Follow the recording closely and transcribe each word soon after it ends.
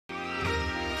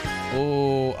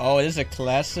Oh, oh, it is a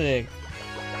classic.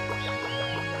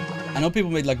 I know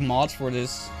people made like mods for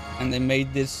this, and they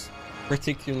made this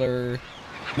particular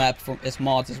map for as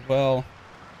mods as well.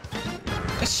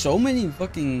 There's so many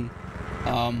fucking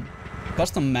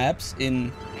custom maps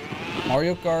in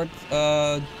Mario Kart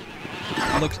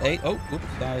Deluxe 8. Oh, oops,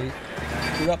 I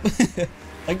screwed up.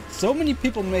 Like, so many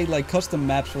people made like custom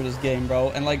maps for this game, bro,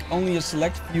 and like only a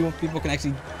select few of people can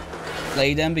actually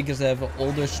play them because they have an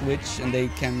older Switch and they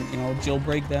can, you know,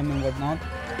 jailbreak them and whatnot.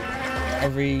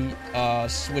 Every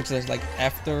Switch that's like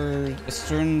after a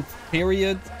certain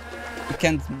period, you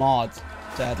can't mod,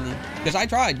 sadly. Because I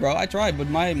tried, bro, I tried, but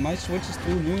my Switch is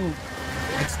too new.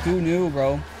 It's too new,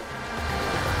 bro.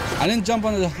 I didn't jump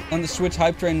on the Switch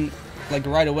hype train like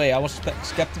right away. I was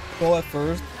skeptical at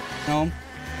first, you know.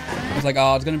 I was like,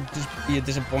 oh, it's gonna just be a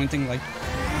disappointing like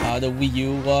the Wii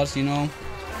U was, you know.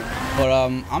 But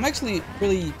I'm actually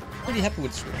pretty happy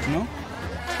with Switch, you know.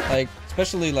 Like,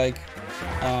 especially like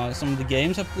some of the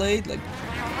games I've played, like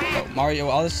Mario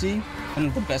Odyssey, one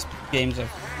of the best games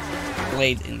I've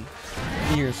played in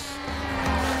years.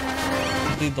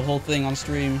 Completed the whole thing on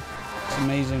stream. It's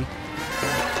amazing.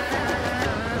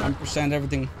 100%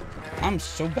 everything. I'm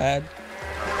so bad.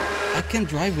 I can't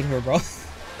drive with her, bro.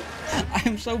 I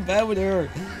am so bad with her.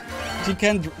 She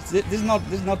can't. This is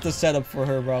not the setup for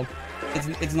her, bro.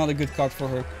 It's not a good card for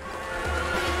her.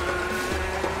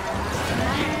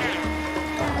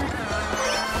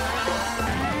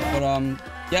 But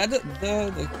yeah,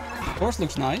 the course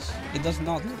looks nice. It does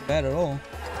not look bad at all.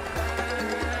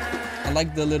 I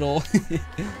like the little the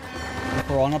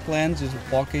piranha plants just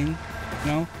walking, you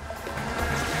know.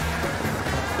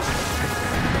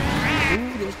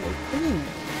 Ooh, there's no. Ooh.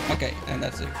 Okay, and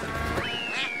that's it.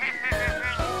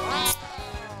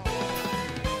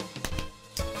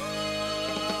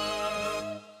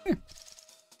 Here.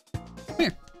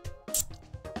 Here.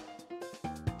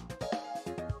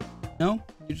 No?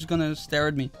 You're just gonna stare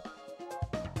at me.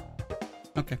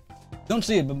 Okay. Don't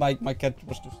see it, but my cat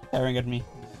was just staring at me.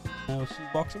 Now she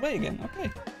walks away again.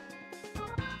 Okay.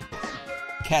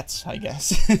 Cats, I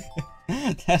guess.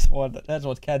 That's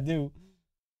what cats do.